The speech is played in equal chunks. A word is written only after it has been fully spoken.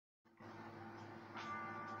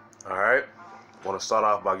Alright, I want to start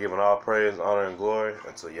off by giving all praise, honor, and glory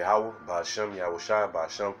unto Yahweh, Ba'ashem, Yahushai,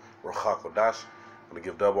 Ba'ashem, Ruach HaKodesh. I want to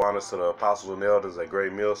give double honors to the apostles and elders at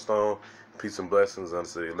Great Millstone. Peace and blessings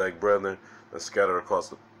unto the elect brethren that scattered across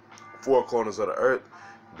the four corners of the earth,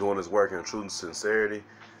 doing His work in truth and sincerity.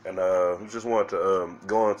 And we just wanted to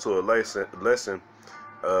go into a lesson.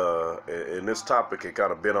 And this topic had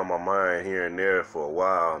kind of been on my mind here and there for a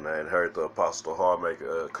while, and I had heard the Apostle Hall make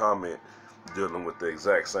a comment dealing with the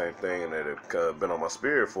exact same thing, and that had been on my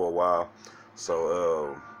spirit for a while.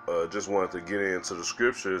 So just wanted to get into the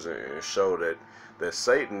scriptures and show that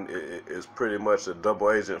Satan is pretty much a double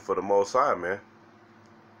agent for the Most High, man.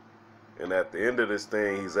 And at the end of this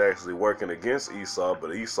thing, he's actually working against Esau,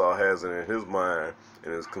 but Esau has it in his mind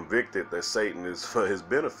and is convicted that Satan is for his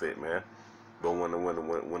benefit, man. But when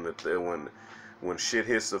shit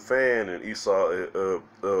hits the fan and Esau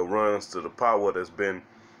runs to the power that's been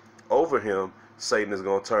over him, Satan is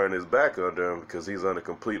gonna turn his back under him because he's under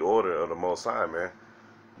complete order of the Most High, man.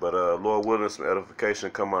 But Lord willing, some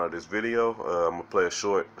edification come out of this video. I'm gonna play a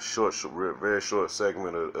very short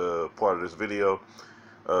segment of part of this video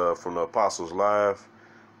from the Apostles Live,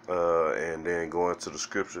 and then go into the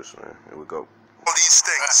scriptures, man. Here we go. All these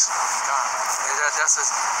things.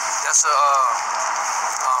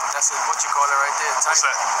 That's what you call it right there. What's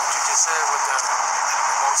that? What you just said with the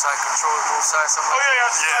Most High control, both sides. Something. Oh yeah.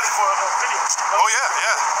 For a video. Oh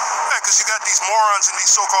yeah, because you got these morons in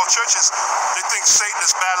these so-called churches. They think Satan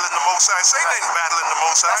is battling the Most High. Satan ain't battling the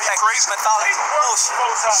Most High. You crazy?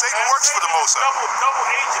 Satan works for the Most High. Double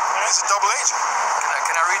agent, man. He's a double agent.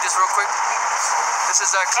 Can I read this real quick? This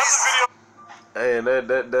is video. Hey, and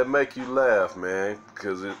that make you laugh, man,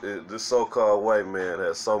 because this so-called white man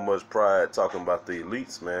has so much pride talking about the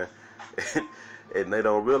elites, man, and they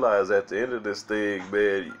don't realize at the end of this thing,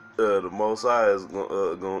 man, the Most High is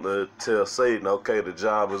gonna tell Satan, okay, the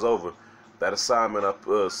job is over. That assignment I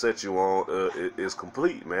set you on is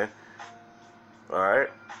complete, man. All right.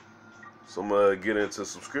 So I'm gonna get into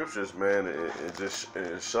some scriptures, man, and just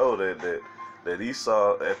show that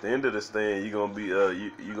Esau, at the end of this thing, you're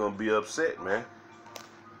gonna be upset, man.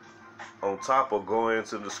 On top of going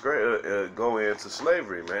into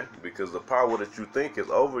slavery, man, because the power that you think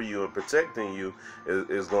is over you and protecting you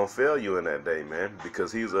is gonna fail you in that day, man.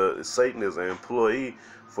 Because Satan is an employee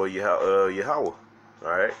for Yahweh. All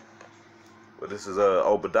right. But this is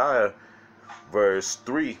Obadiah, verse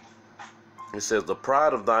 3. It says, "The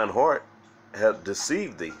pride of thine heart hath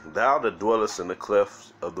deceived thee, thou that dwellest in the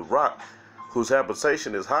clefts of the rock, whose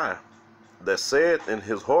habitation is high, that saith in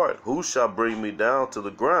his heart, who shall bring me down to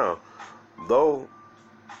the ground? Though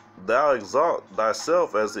thou exalt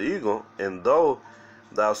thyself as the eagle, and though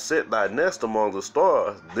thou set thy nest among the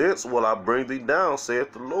stars, thence will I bring thee down,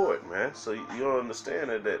 saith the Lord," man. So you don't understand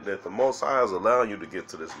that the Most High is allowing you to get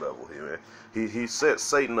to this level here, man. He set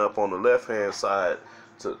Satan up on the left-hand side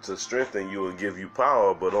to strengthen you and give you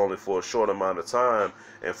power, but only for a short amount of time,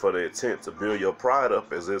 and for the intent to build your pride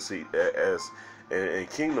up and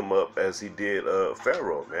kingdom up as he did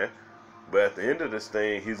Pharaoh, man. But at the end of this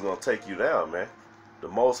thing, he's gonna take you down, man. The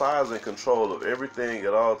Most High is in control of everything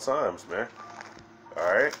at all times, man.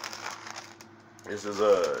 All right. This is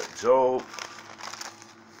Job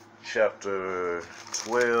chapter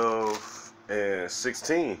 12 and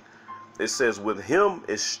 16. It says, "With him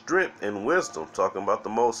is strength and wisdom," talking about the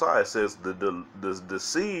Most High. It says, the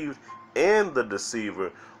deceived and the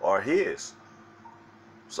deceiver are his.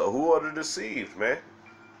 So who are the deceived, man?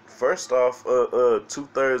 First off,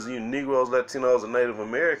 2/3 of you Negroes, Latinos, and Native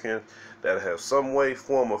Americans that have some way,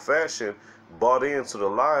 form, or fashion bought into the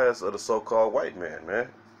lies of the so-called white man,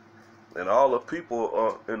 man. And all the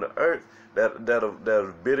people in the earth that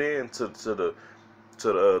have bit into the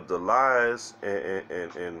lies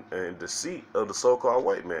and deceit of the so-called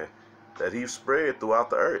white man that he's spread throughout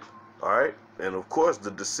the earth. All right. And of course,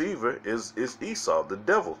 the deceiver is Esau, the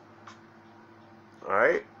devil. All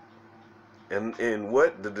right. And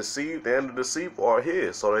what the deceived and the deceiver are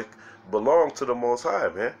his, so they belong to the Most High,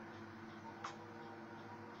 man.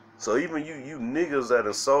 So even you niggas that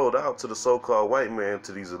are sold out to the so-called white man,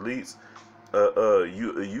 to these elites,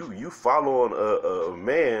 you following a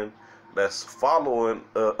man that's following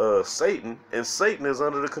Satan, and Satan is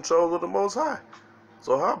under the control of the Most High.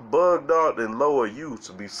 So how bugged out and low are you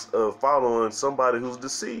to be following somebody who's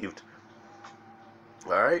deceived?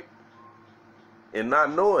 All right. And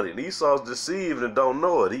not knowing it. Esau's deceived and don't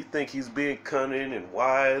know it. He think he's being cunning and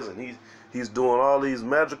wise, and he's doing all these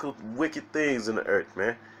magical, wicked things in the earth,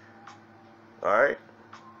 man. All right.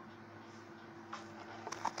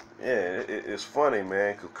 Yeah, it's funny,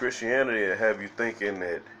 man, because Christianity will have you thinking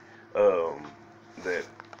that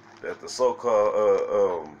that the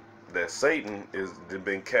so-called that Satan is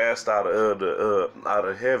been cast out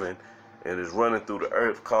of heaven and is running through the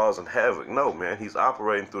earth causing havoc. No, man, he's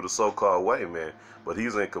operating through the so-called way, man. But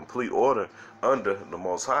he's in complete order under the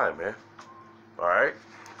Most High, man. All right.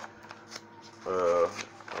 A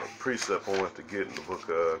precept I want to get in the book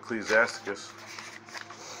of Ecclesiasticus.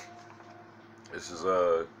 This is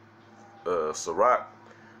Sirach,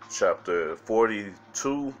 chapter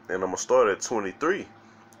 42, and I'm gonna start at 23.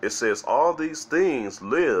 It says, all these things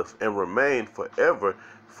live and remain forever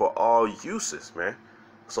for all uses, man.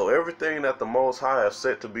 So everything that the Most High has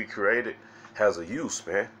set to be created has a use,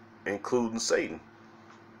 man, including Satan.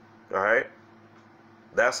 All right.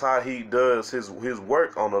 That's how he does his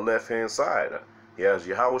work on the left-hand side. He has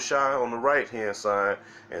Yahushua on the right-hand side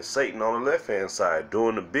and Satan on the left-hand side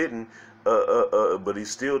doing the bidding, but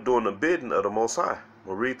he's still doing the bidding of the Most High.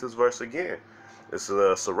 We'll read this verse again. It's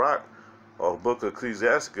Sirach, or book of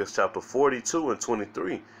Ecclesiasticus, chapter 42 and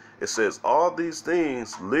 23. It says, all these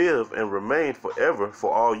things live and remain forever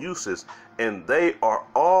for all uses, and they are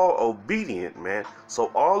all obedient, man.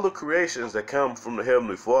 So all the creations that come from the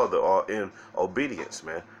Heavenly Father are in obedience,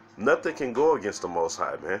 man. Nothing can go against the Most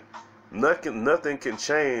High, man. Nothing can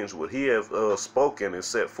change what he has spoken and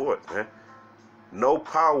set forth, man. No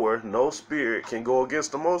power, no spirit can go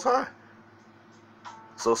against the Most High.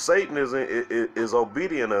 So Satan is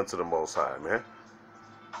obedient unto the Most High, man.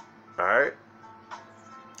 All right.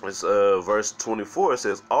 It's verse 24. It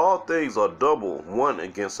says, all things are double one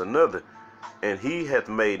against another, and he hath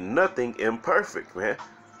made nothing imperfect, man.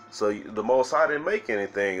 So the Most High didn't make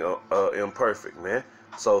anything imperfect, man.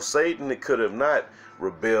 So Satan could have not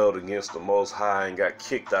rebelled against the Most High and got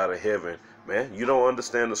kicked out of heaven, man. You don't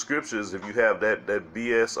understand the scriptures if you have that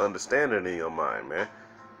BS understanding in your mind, man.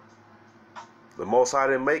 The Most High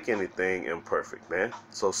didn't make anything imperfect, man.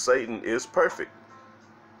 So Satan is perfect,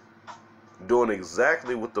 doing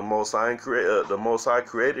exactly what the Most High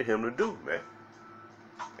created him to do, man.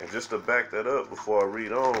 And just to back that up before I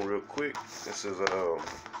read on real quick, this is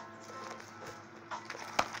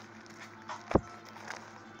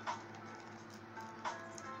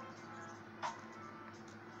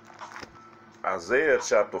Isaiah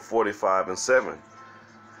chapter 45 and 7.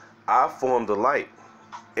 I form the light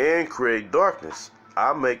and create darkness.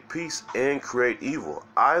 I make peace and create evil.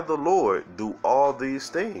 I, the Lord, do all these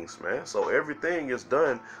things, man. So everything is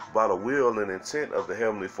done by the will and intent of the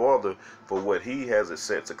Heavenly Father for what he has it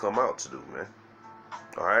set to come out to do, man.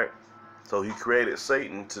 All right. So he created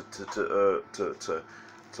Satan to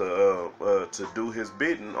do his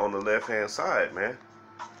bidding on the left-hand side, man.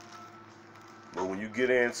 But when you get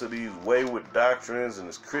into these wayward doctrines and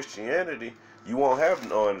this Christianity, you won't have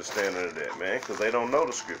no understanding of that, man, because they don't know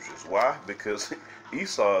the scriptures. Why? Because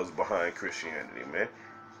Esau is behind Christianity, man.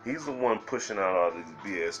 He's the one pushing out all these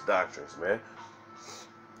BS doctrines, man.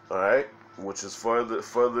 All right, which is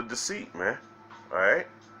further deceit, man. All right,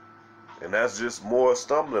 and that's just more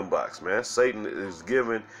stumbling blocks, man. Satan is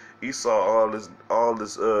giving Esau all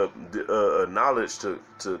this knowledge to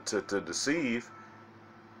deceive,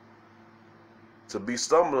 to be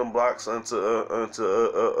stumbling blocks unto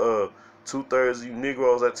 2/3 of you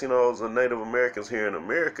Negroes, Latinos, and Native Americans here in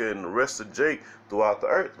America, and the rest of Jake throughout the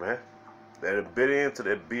earth, man. That have bit into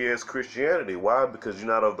that BS Christianity. Why? Because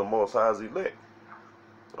you're not of the Most High's elect.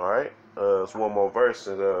 All right. It's one more verse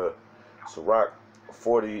in Sirach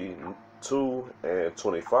 42 and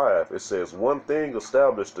 25. It says, one thing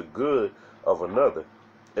established the good of another.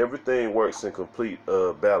 Everything works in complete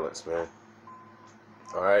balance, man.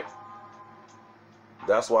 All right.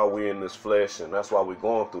 That's why we're in this flesh, and that's why we're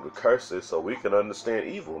going through the curses, so we can understand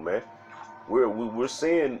evil, man. We're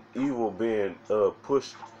seeing evil being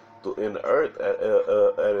pushed in the earth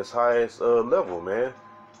at its highest level, man.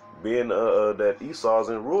 Being that Esau's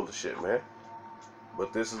in rulership, man.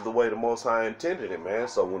 But this is the way the Most High intended it, man.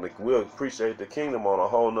 So when we'll appreciate the kingdom on a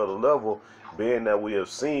whole nother level, being that we have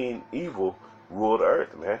seen evil rule the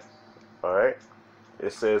earth, man. All right.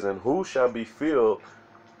 It says, and who shall be filled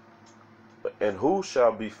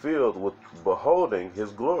with beholding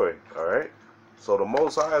his glory? All right. So the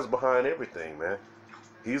Most High is behind everything, man.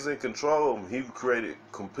 He's in control. He created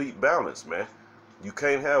complete balance, man. You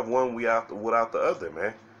can't have one without the other,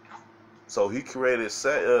 man. So he created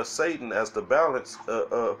Satan as the balance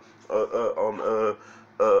of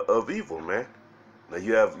evil, man. Now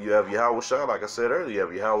you have Yahushua, like I said earlier. You have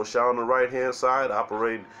Yahushua on the right-hand side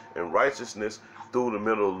operating in righteousness through the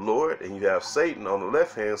middle of the Lord, and you have Satan on the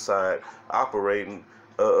left-hand side operating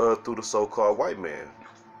through the so-called white man,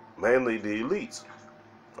 mainly the elites.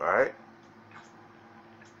 All right,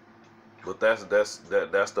 but that's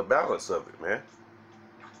the balance of it, man.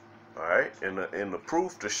 All right, and the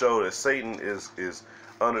proof to show that Satan is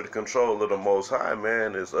under the control of the Most High,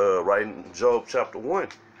 man, is right in Job chapter 1.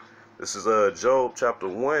 This is Job chapter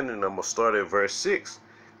 1, and I'm gonna start at verse 6.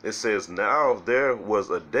 It says, "Now there was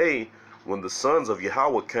a day when the sons of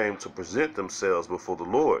Yahweh came to present themselves before the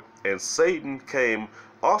Lord, and Satan came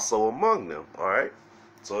also among them." All right,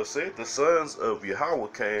 so it said the sons of Yahweh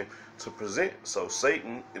came to present. So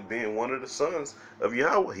Satan, being one of the sons of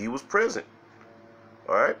Yahweh, he was present.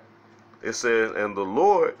 All right. It says, "And the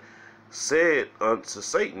Lord said unto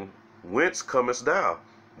Satan, Whence comest thou?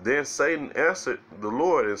 Then Satan answered the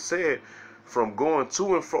Lord and said, From going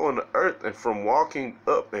to and fro in the earth, and from walking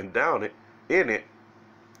up and down in it.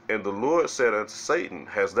 And the Lord said unto Satan,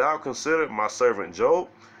 Hast thou considered my servant Job,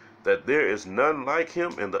 that there is none like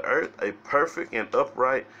him in the earth, a perfect and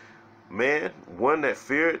upright man, one that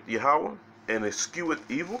feareth Yahweh, and escheweth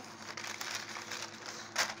evil?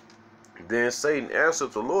 Then Satan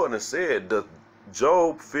answered the Lord and said, Doth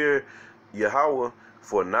Job fear Yahweh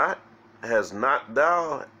for naught? Has not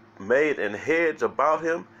thou made an hedge about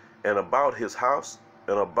him, and about his house,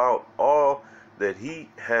 and about all that he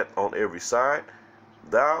hath on every side?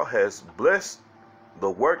 Thou hast blessed the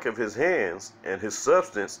work of his hands, and his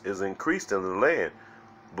substance is increased in the land.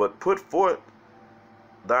 But put forth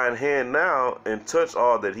thine hand now, and touch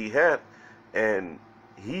all that he hath, and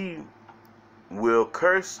he will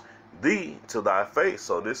curse thee to thy face."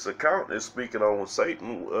 So this account is speaking on when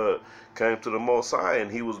Satan came to the Most High, and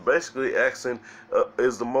he was basically asking,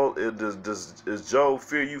 "Does Job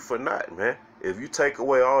fear you for naught, man? If you take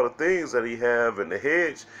away all the things that he have and the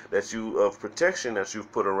hedge that you of protection that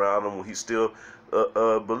you've put around him, will he still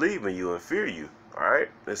believe in you and fear you?" All right.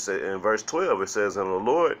 It said in verse 12, it says, "And the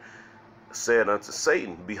Lord said unto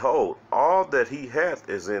Satan, Behold, all that he hath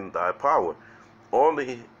is in thy power.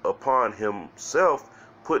 Only upon himself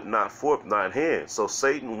put not forth thine hand." So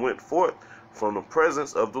Satan went forth from the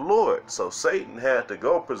presence of the Lord. So Satan had to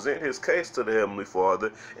go present his case to the Heavenly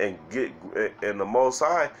Father, and the Most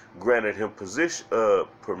High granted him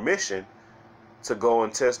permission to go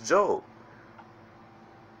and test Job.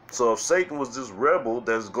 So if Satan was this rebel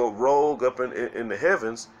that's go rogue up in the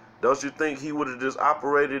heavens, don't you think he would have just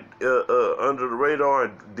operated under the radar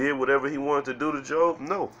and did whatever he wanted to do to Job?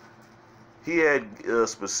 No. He had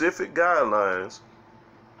specific guidelines,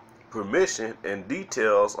 permission, and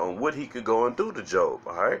details on what he could go and do to Job,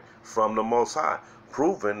 all right, from the Most High,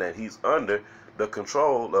 proving that he's under the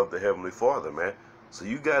control of the Heavenly Father, man. So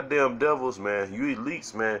you goddamn devils, man, you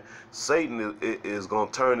elites, man, Satan is going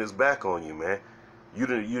to turn his back on you, man. You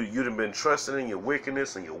done been trusting in your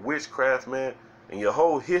wickedness and your witchcraft, man, and your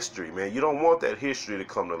whole history, man. You don't want that history to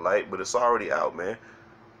come to light, but it's already out, man,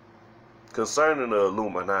 concerning the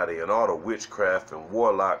Illuminati and all the witchcraft and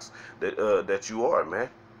warlocks that you are, man.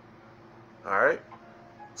 All right.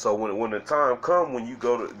 So when the time comes when you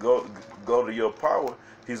go to your power,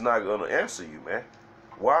 he's not gonna answer you, man.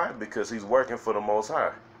 Why? Because he's working for the Most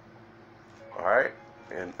High. All right.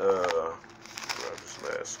 And grab this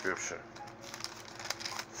last scripture.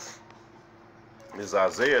 It's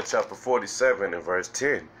Isaiah chapter 47 and verse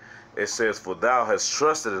 10. It says, "For thou hast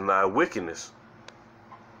trusted in thy wickedness.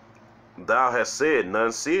 Thou hast said,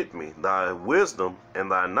 None seeth me. Thy wisdom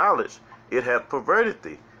and thy knowledge, it hath perverted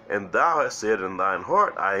thee. And thou hast said in thine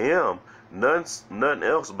heart, I am, none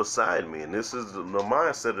else beside me." And this is the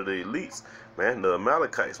mindset of the elites, man, the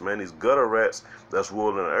Amalekites, man, these gutter rats that's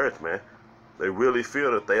ruling the earth, man. They really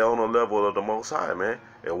feel that they own a level of the Most High, man.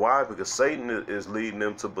 And why? Because Satan is leading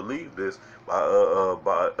them to believe this by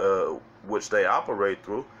which they operate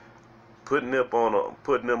through, putting them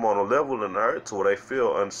on a level in the earth to where they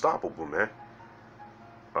feel unstoppable, man.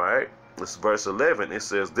 All right. This is verse 11. It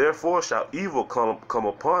says, "Therefore shall evil come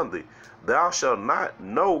upon thee. Thou shalt not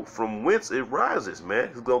know from whence it rises," man.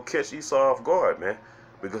 He's going to catch Esau off guard, man.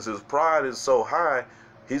 Because his pride is so high,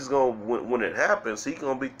 he's going to, when it happens, he's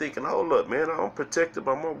going to be thinking, "Oh, look, man, I'm protected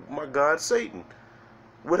by my God, Satan.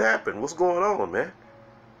 What happened? What's going on, man?"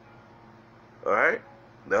 All right?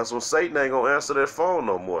 That's when Satan ain't going to answer that phone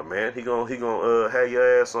no more, man. He gonna have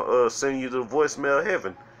your ass send you to voicemail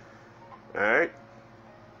heaven. All right?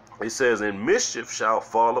 It says, "And mischief shall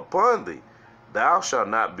fall upon thee. Thou shalt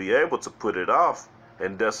not be able to put it off.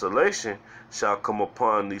 And desolation shall come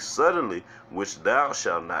upon thee suddenly, which thou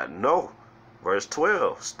shalt not know." Verse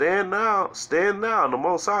 12. Stand now. The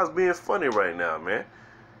Most High is being funny right now, man.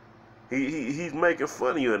 He's making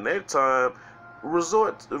fun of you. And that time,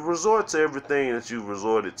 resort to everything that you've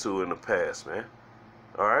resorted to in the past, man.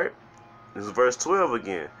 All right? This is verse 12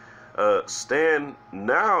 again. "Stand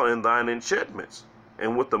now in thine enchantments,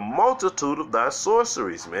 and with the multitude of thy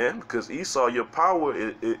sorceries, man, because Esau, your power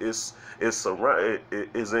is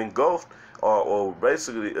engulfed, or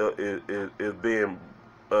basically is being,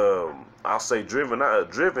 I'll say,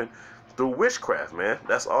 driven through witchcraft, man.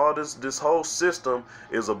 That's all this whole system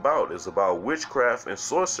is about. It's about witchcraft and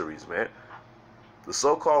sorceries, man. The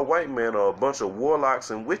so-called white men are a bunch of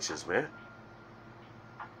warlocks and witches, man.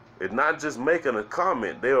 It's not just making a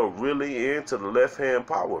comment. They are really into the left-hand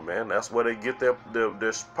power, man. That's where they get their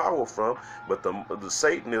power from. But the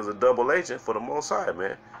Satan is a double agent for the Most High,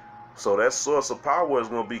 man. So that source of power is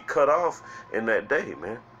going to be cut off in that day,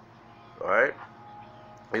 man. All right?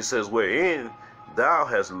 It says, wherein thou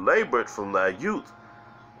hast labored from thy youth.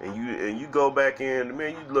 And you go back in,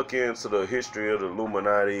 man, you look into the history of the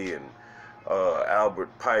Illuminati and Albert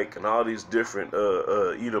Pike and all these different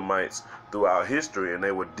Edomites throughout history, and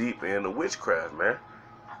they were deep into witchcraft, man.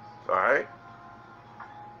 All right,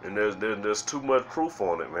 and there's too much proof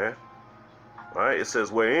on it, man. All right, it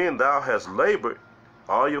says, wherein thou hast labored,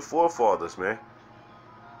 all your forefathers, man.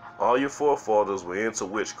 All your forefathers were into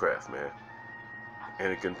witchcraft, man,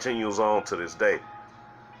 and it continues on to this day.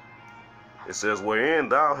 It says, wherein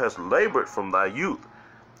thou hast labored from thy youth.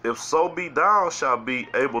 If so be thou shalt be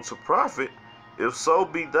able to profit, if so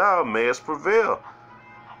be thou mayest prevail.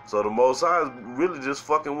 So the Most High is really just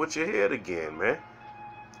fucking with your head again, man.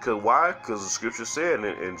 Cause why? Because the scripture said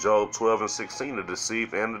in Job 12:16, the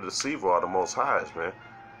deceived and the deceiver are the Most Highs, man.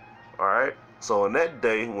 All right. So in that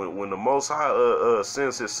day, when the Most High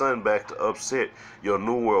sends His Son back to upset your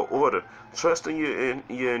new world order, trust in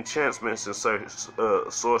your enchantments and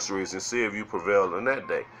sorceries and see if you prevail in that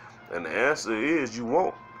day. And the answer is you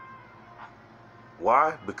won't.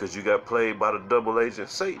 Why? Because you got played by the double agent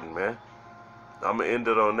Satan, man. I'm going to end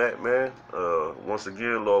it on that, man. Once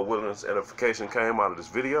again, Lord willing, edification came out of this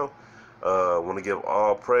video. I want to give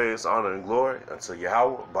all praise, honor, and glory unto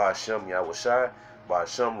Yahweh, Ba'ashem Yahweh Shai,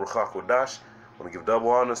 Ba'ashem Ruach HaKodesh. I want to give double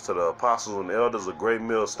honors to the apostles and elders of Great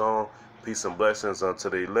Millstone. Peace and blessings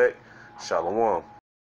unto the elect. Shalom.